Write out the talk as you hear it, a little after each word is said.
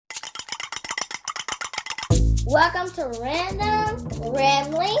Welcome to Random,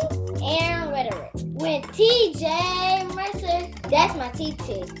 Rambling, and Rhetoric with TJ Mercer. That's my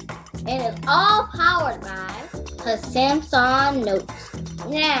TT. And it's all powered by her Samsung Notes.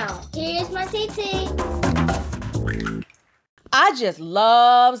 Now, here's my TT. I just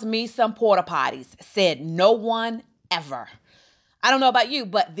loves me some porta potties, said no one ever. I don't know about you,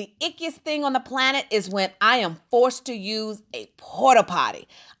 but the ickiest thing on the planet is when I am forced to use a porta potty.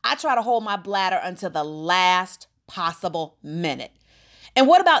 I try to hold my bladder until the last possible minute. And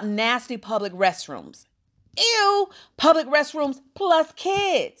what about nasty public restrooms? Ew, public restrooms plus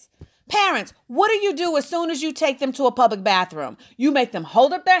kids. Parents, what do you do as soon as you take them to a public bathroom? You make them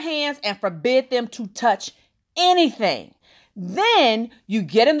hold up their hands and forbid them to touch anything. Then you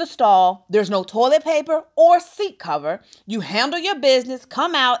get in the stall, there's no toilet paper or seat cover, you handle your business,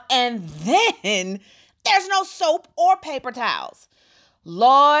 come out, and then there's no soap or paper towels.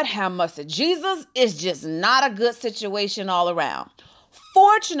 Lord have mercy. Jesus is just not a good situation all around.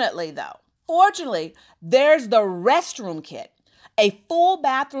 Fortunately, there's the restroom kit, a full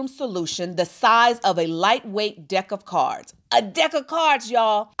bathroom solution the size of a lightweight deck of cards. A deck of cards,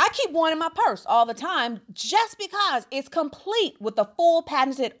 y'all. I keep one in my purse all the time just because it's complete with a full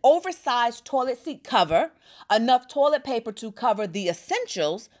patented oversized toilet seat cover, enough toilet paper to cover the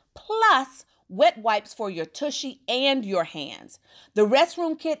essentials, plus wet wipes for your tushy and your hands. The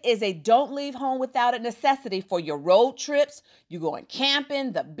restroom kit is a don't leave home without it necessity for your road trips, you going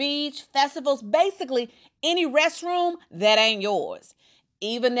camping, the beach, festivals, basically any restroom that ain't yours.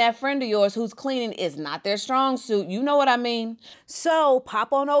 Even that friend of yours who's cleaning is not their strong suit. You know what I mean? So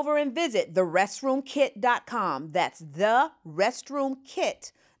pop on over and visit therestroomkit.com. That's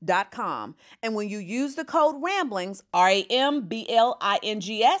therestroomkit.com. And when you use the code RAMBLINGS,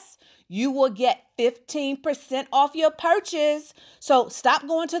 RAMBLINGS, you will get 15% off your purchase. So stop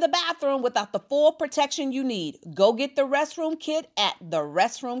going to the bathroom without the full protection you need. Go get the restroom kit at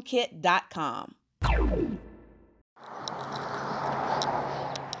therestroomkit.com.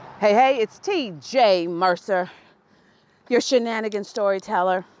 Hey, it's TJ Mercer, your shenanigan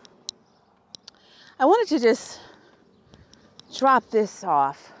storyteller. I wanted to just drop this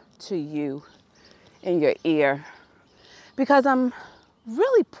off to you in your ear because I'm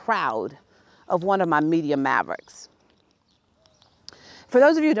really proud of one of my media mavericks. For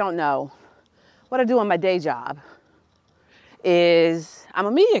those of you who don't know, what I do on my day job is I'm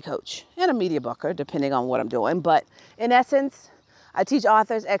a media coach and a media booker, depending on what I'm doing. But in essence, I teach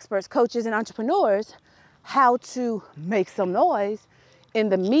authors, experts, coaches, and entrepreneurs how to make some noise in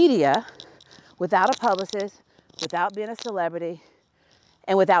the media without a publicist, without being a celebrity,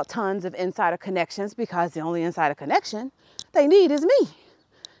 and without tons of insider connections, because the only insider connection they need is me.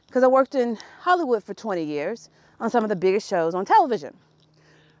 Because I worked in Hollywood for 20 years on some of the biggest shows on television.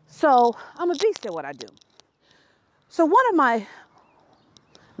 So I'm a beast at what I do. So one of my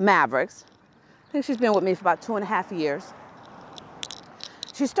mavericks, I think she's been with me for about 2.5 years.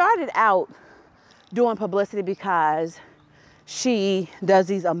 She started out doing publicity because she does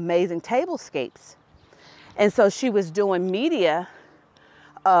these amazing tablescapes. And so she was doing media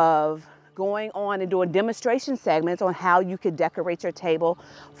of going on and doing demonstration segments on how you could decorate your table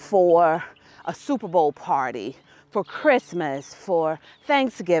for a Super Bowl party, for Christmas, for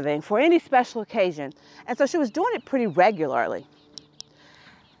Thanksgiving, for any special occasion. And so she was doing it pretty regularly.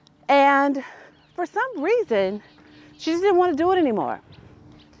 And for some reason, she just didn't want to do it anymore.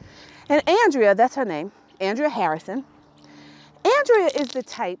 And Andrea, that's her name, Andrea Harrison. Andrea is the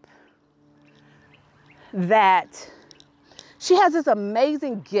type that she has this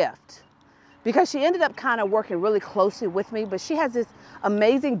amazing gift because she ended up kind of working really closely with me, but she has this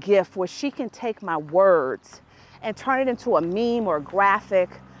amazing gift where she can take my words and turn it into a meme or a graphic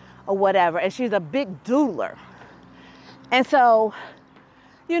or whatever. And she's a big doodler. And so,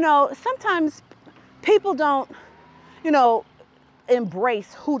 sometimes people don't,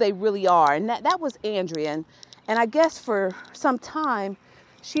 embrace who they really are. And that was Andrea. And I guess for some time,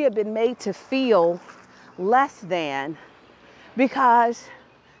 she had been made to feel less than because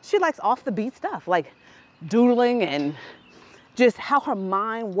she likes off the beat stuff, like doodling and just how her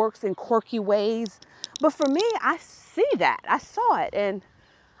mind works in quirky ways. But for me, I see that. I saw it. And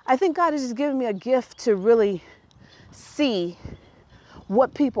I think God has just given me a gift to really see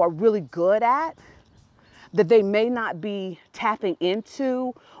what people are really good at, that they may not be tapping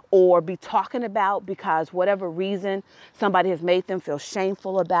into or be talking about because whatever reason somebody has made them feel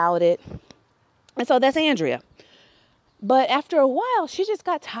shameful about it. And so that's Andrea. But after a while, she just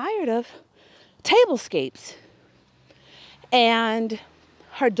got tired of tablescapes. And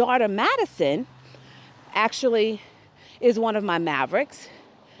her daughter Madison actually is one of my mavericks.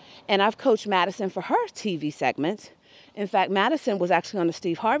 And I've coached Madison for her TV segments. In fact, Madison was actually on the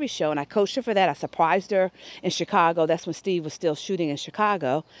Steve Harvey show, and I coached her for that. I surprised her in Chicago. That's when Steve was still shooting in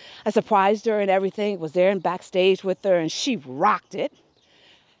Chicago. I surprised her and everything, was there and backstage with her, and she rocked it.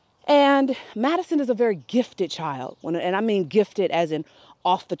 And Madison is a very gifted child, and I mean gifted as in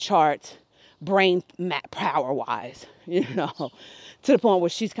off the charts, brain power-wise, you know, to the point where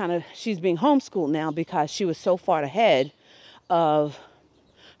she's being homeschooled now because she was so far ahead of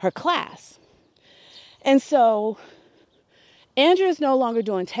her class. And so Andrea is no longer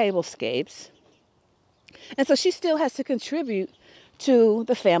doing tablescapes. And so she still has to contribute to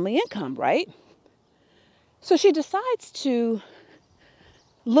the family income, right? So she decides to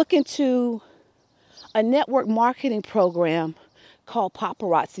look into a network marketing program called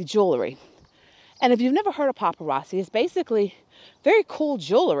Paparazzi Jewelry. And if you've never heard of paparazzi, it's basically very cool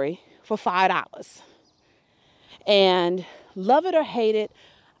jewelry for $5. And love it or hate it,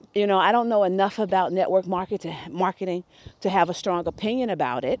 you know, I don't know enough about network marketing to have a strong opinion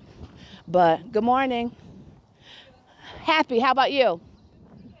about it. But good morning. Happy. How about you?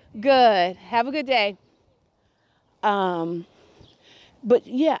 Good. Have a good day. But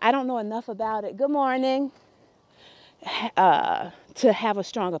yeah, I don't know enough about it. Good morning. To have a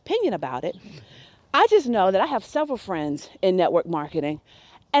strong opinion about it. I just know that I have several friends in network marketing,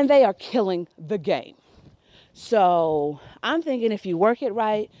 and they are killing the game. So I'm thinking if you work it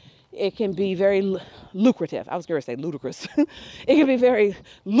right, it can be very lucrative. I was going to say ludicrous. It can be very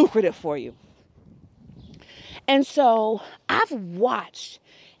lucrative for you. And so I've watched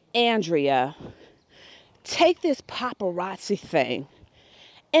Andrea take this paparazzi thing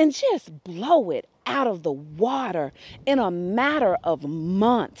and just blow it out of the water in a matter of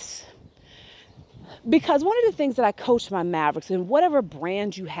months. Because one of the things that I coach my Mavericks, in whatever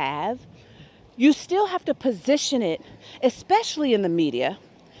brand you have, you still have to position it, especially in the media,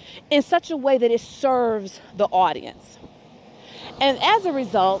 in such a way that it serves the audience. And as a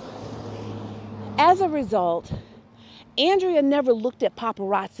result, Andrea never looked at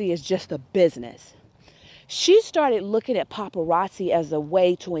paparazzi as just a business. She started looking at paparazzi as a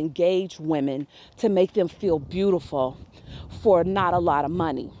way to engage women, to make them feel beautiful for not a lot of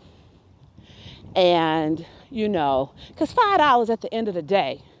money. And, you know, because $5 at the end of the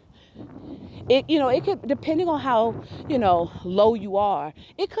day, it could, depending on how, low you are,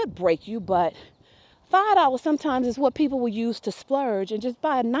 it could break you, but $5 sometimes is what people will use to splurge and just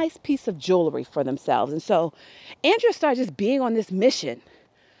buy a nice piece of jewelry for themselves. And so Andrea started just being on this mission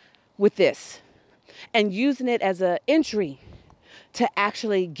with this and using it as an entry to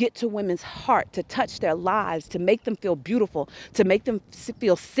actually get to women's heart, to touch their lives, to make them feel beautiful, to make them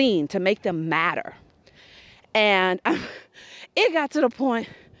feel seen, to make them matter. And it got to the point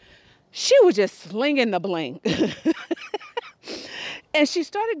she was just slinging the bling. And she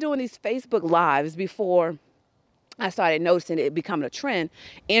started doing these Facebook Lives before I started noticing it becoming a trend.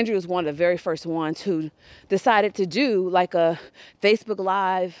 Andrea was one of the very first ones who decided to do like a Facebook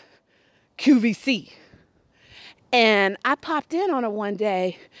Live QVC. And I popped in on her one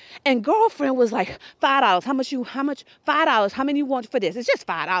day, and girlfriend was like, $5. How much? $5. How many you want for this? It's just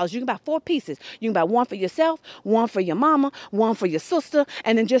 $5. You can buy 4 pieces. You can buy one for yourself, one for your mama, one for your sister,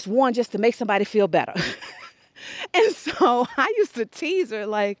 and then just one just to make somebody feel better. And so I used to tease her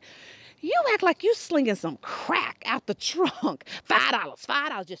like, you act like you slinging some crack out the trunk.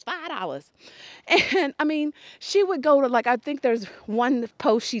 $5, just $5. And I mean, she would go to, I think there's one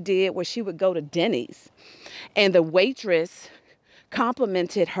post she did where she would go to Denny's and the waitress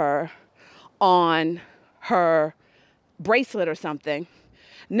complimented her on her bracelet or something.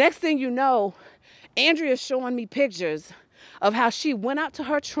 Next thing you know, Andrea's showing me pictures of how she went out to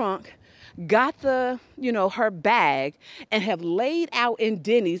her trunk, got her bag, and have laid out in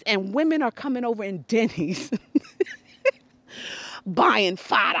Denny's, and women are coming over in Denny's buying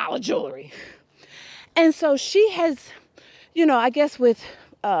 $5 jewelry. And so she has, I guess with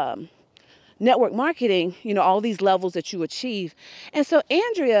network marketing, all these levels that you achieve. And so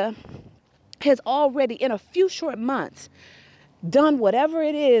Andrea has already, in a few short months, done whatever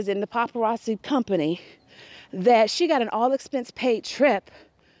it is in the paparazzi company that she got an all-expense paid trip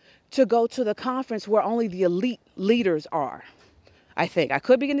to go to the conference where only the elite leaders are. I think. I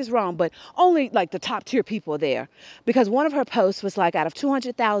could be getting this wrong, but only the top tier people are there. Because one of her posts was out of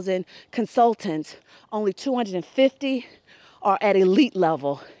 200,000 consultants, only 250 are at elite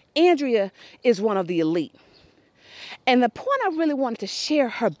level. Andrea is one of the elite. And the point I really wanted to share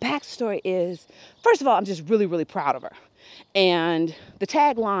her backstory is, first of all, I'm just really, really proud of her. And the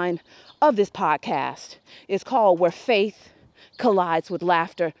tagline of this podcast is called Where Faith Collides with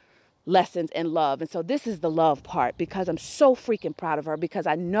Laughter, lessons in love. And so this is the love part, because I'm so freaking proud of her, because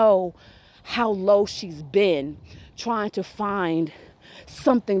I know how low she's been trying to find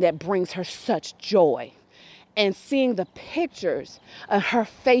something that brings her such joy. And seeing the pictures of her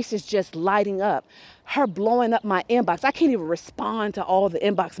face is just lighting up, her blowing up my inbox. I can't even respond to all the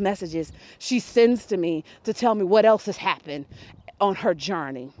inbox messages she sends to me to tell me what else has happened on her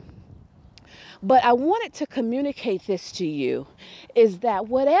journey. But I wanted to communicate this to you, is that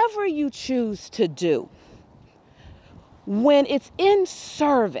whatever you choose to do, when it's in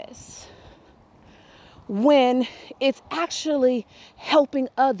service, when it's actually helping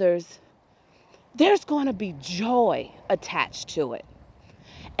others, there's going to be joy attached to it.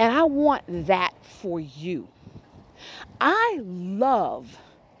 And I want that for you. I love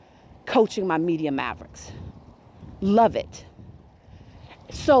coaching my media mavericks. Love it.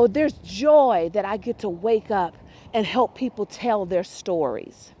 So there's joy that I get to wake up and help people tell their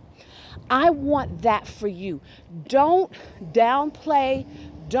stories. I want that for you. Don't downplay,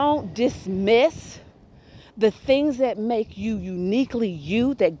 don't dismiss the things that make you uniquely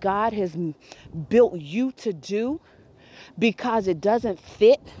you, that God has built you to do, because it doesn't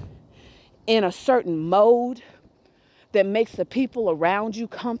fit in a certain mode that makes the people around you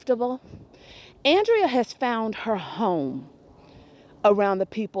comfortable. Andrea has found her home around the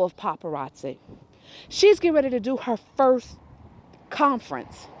people of paparazzi. She's getting ready to do her first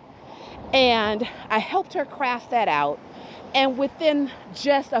conference, and I helped her craft that out. And within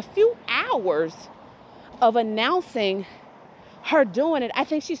just a few hours of announcing her doing it, I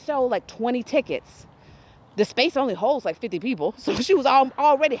think she sold like 20 tickets. The space only holds like 50 people, so she was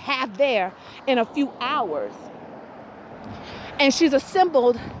already half there in a few hours. And she's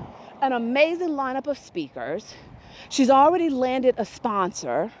assembled an amazing lineup of speakers. She's already landed a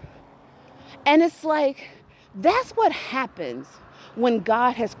sponsor. And it's like, that's what happens when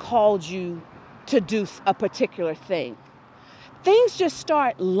God has called you to do a particular thing. Things just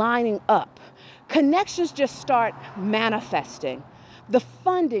start lining up. Connections just start manifesting. The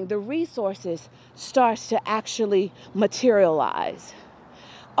funding, the resources starts to actually materialize.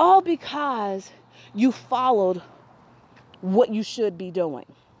 All because you followed what you should be doing.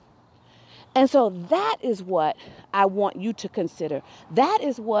 And so that is what I want you to consider. That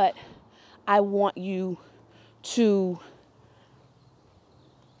is what I want you to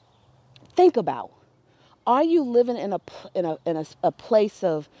think about. Are you living in a place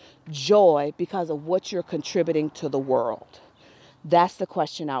of joy because of what you're contributing to the world? That's the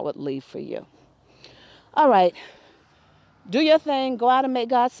question I would leave for you. All right. Do your thing. Go out and make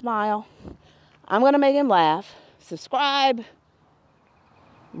God smile. I'm going to make him laugh. Subscribe,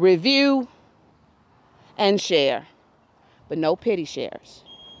 review, and share. But no pity shares.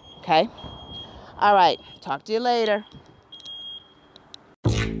 Okay? All right. Talk to you later.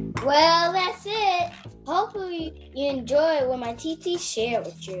 Well, that's it. Hopefully you enjoyed what my TT shared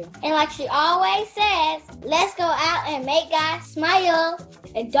with you. And like she always says, let's go out and make God smile.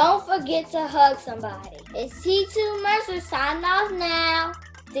 And don't forget to hug somebody. It's T2 Mercer signing off now.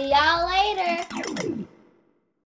 See y'all later.